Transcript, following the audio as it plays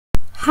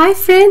Hi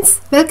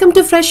friends, welcome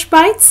to Fresh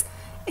Bites.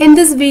 In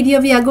this video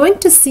we are going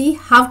to see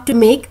how to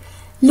make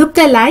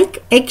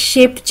look-alike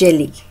egg-shaped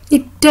jelly.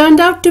 It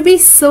turned out to be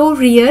so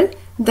real,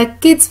 the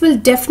kids will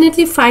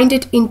definitely find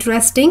it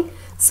interesting,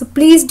 so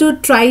please do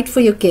try it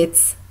for your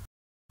kids.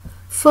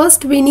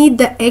 First we need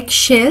the egg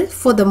shell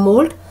for the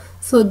mold,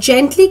 so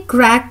gently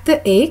crack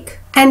the egg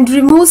and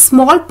remove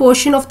small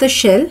portion of the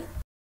shell.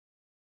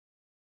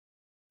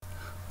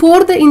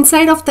 Pour the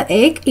inside of the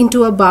egg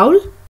into a bowl.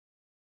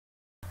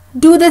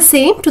 Do the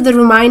same to the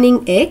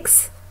remaining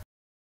eggs.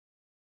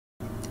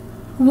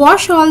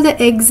 Wash all the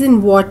eggs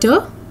in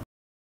water.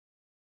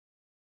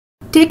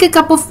 Take a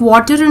cup of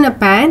water in a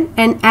pan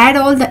and add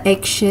all the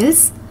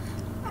eggshells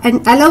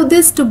and allow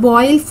this to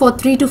boil for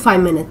 3 to 5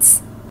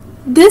 minutes.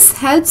 This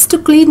helps to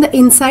clean the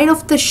inside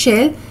of the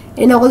shell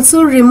and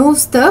also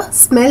removes the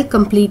smell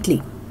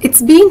completely.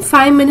 It's been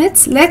 5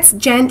 minutes. Let's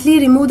gently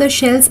remove the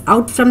shells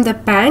out from the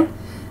pan.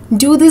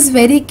 Do this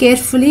very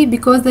carefully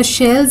because the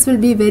shells will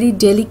be very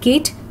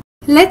delicate.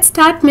 Let's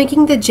start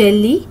making the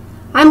jelly.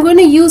 I'm going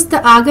to use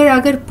the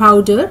agar-agar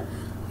powder.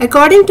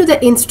 According to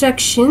the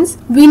instructions,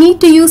 we need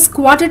to use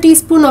 1/4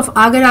 teaspoon of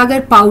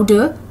agar-agar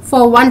powder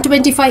for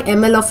 125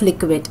 ml of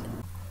liquid.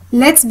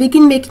 Let's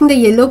begin making the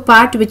yellow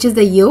part, which is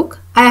the yolk.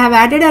 I have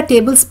added a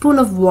tablespoon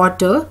of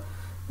water.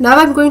 Now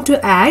I'm going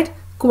to add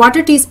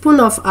 1/4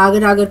 teaspoon of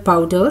agar-agar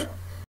powder.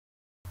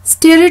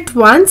 Stir it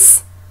once.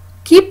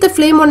 Keep the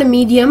flame on a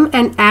medium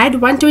and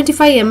add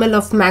 125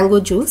 ml of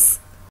mango juice.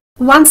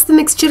 Once the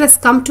mixture has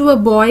come to a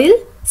boil,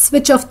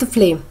 switch off the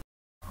flame.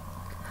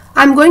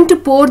 I'm going to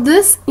pour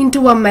this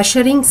into a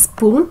measuring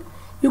spoon.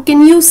 You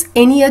can use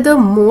any other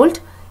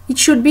mold. It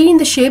should be in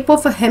the shape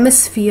of a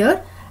hemisphere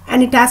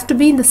and it has to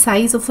be in the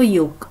size of a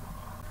yolk.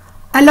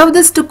 Allow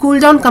this to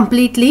cool down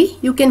completely.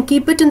 You can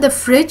keep it in the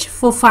fridge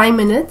for 5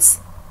 minutes.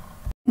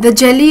 The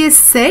jelly is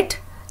set.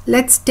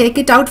 Let's take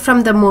it out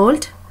from the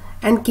mold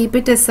and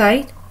keep it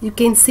aside. You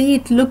can see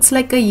it looks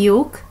like a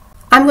yolk.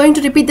 I'm going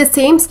to repeat the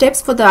same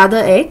steps for the other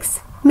eggs.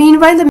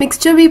 Meanwhile, the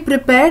mixture we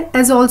prepared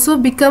has also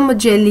become a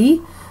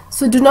jelly.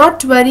 So do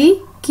not worry,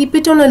 keep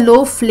it on a low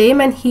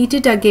flame and heat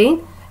it again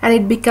and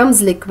it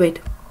becomes liquid.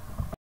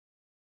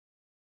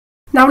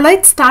 Now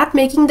let's start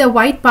making the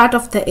white part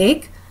of the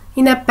egg.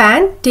 In a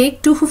pan,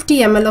 take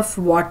 250 ml of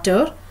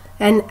water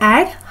and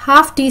add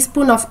 1/2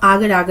 teaspoon of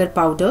agar-agar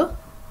powder.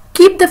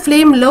 Keep the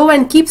flame low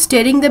and keep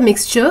stirring the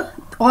mixture.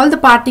 All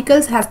the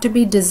particles have to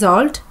be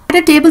dissolved.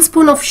 Add a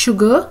tablespoon of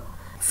sugar.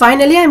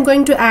 Finally, I'm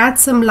going to add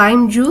some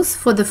lime juice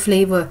for the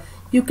flavor.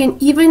 You can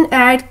even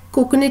add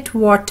coconut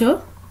water.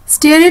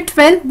 Stir it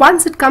well.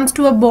 Once it comes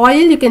to a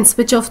boil, you can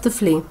switch off the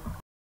flame.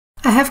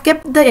 I have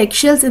kept the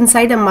eggshells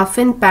inside a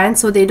muffin pan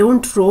so they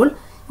don't roll.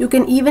 You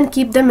can even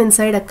keep them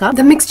inside a cup.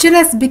 The mixture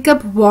has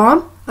become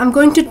warm. I'm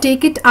going to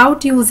take it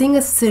out using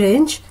a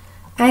syringe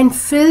and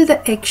fill the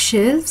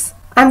eggshells.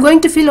 I'm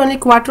going to fill only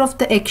 1/4 of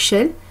the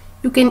eggshell.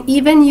 You can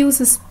even use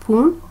a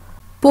spoon.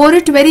 Pour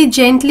it very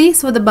gently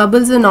so the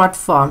bubbles are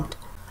not formed.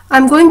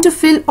 I'm going to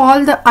fill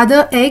all the other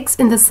eggs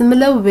in the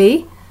similar way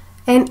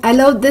and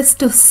allow this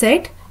to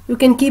set. You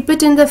can keep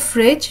it in the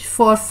fridge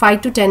for 5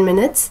 to 10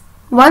 minutes.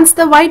 Once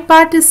the white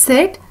part is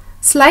set,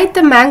 slide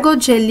the mango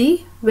jelly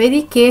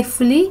very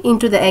carefully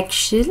into the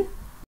eggshell.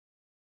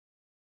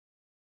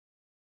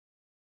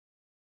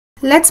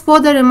 Let's pour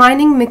the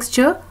remaining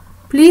mixture.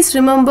 Please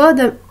remember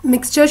the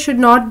mixture should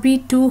not be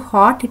too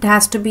hot. It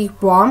has to be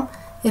warm.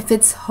 If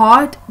it's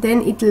hot,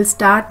 then it will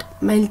start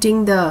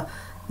melting the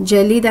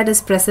jelly that is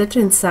present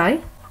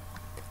inside.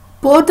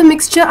 Pour the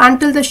mixture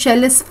until the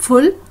shell is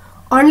full.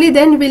 Only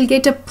then we'll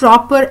get a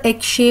proper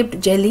egg-shaped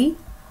jelly.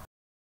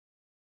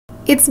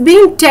 It's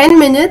been 10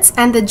 minutes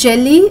and the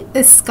jelly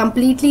is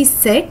completely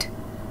set.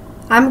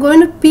 I'm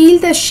going to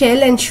peel the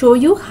shell and show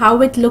you how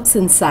it looks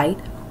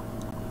inside.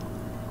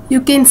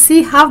 You can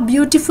see how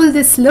beautiful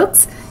this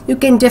looks.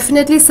 You can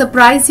definitely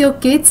surprise your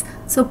kids.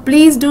 So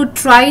please do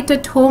try it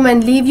at home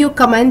and leave your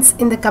comments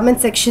in the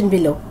comment section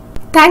below.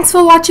 Thanks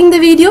for watching the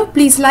video.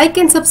 Please like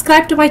and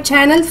subscribe to my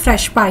channel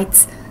Fresh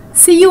Bites.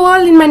 See you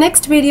all in my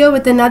next video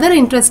with another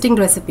interesting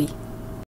recipe.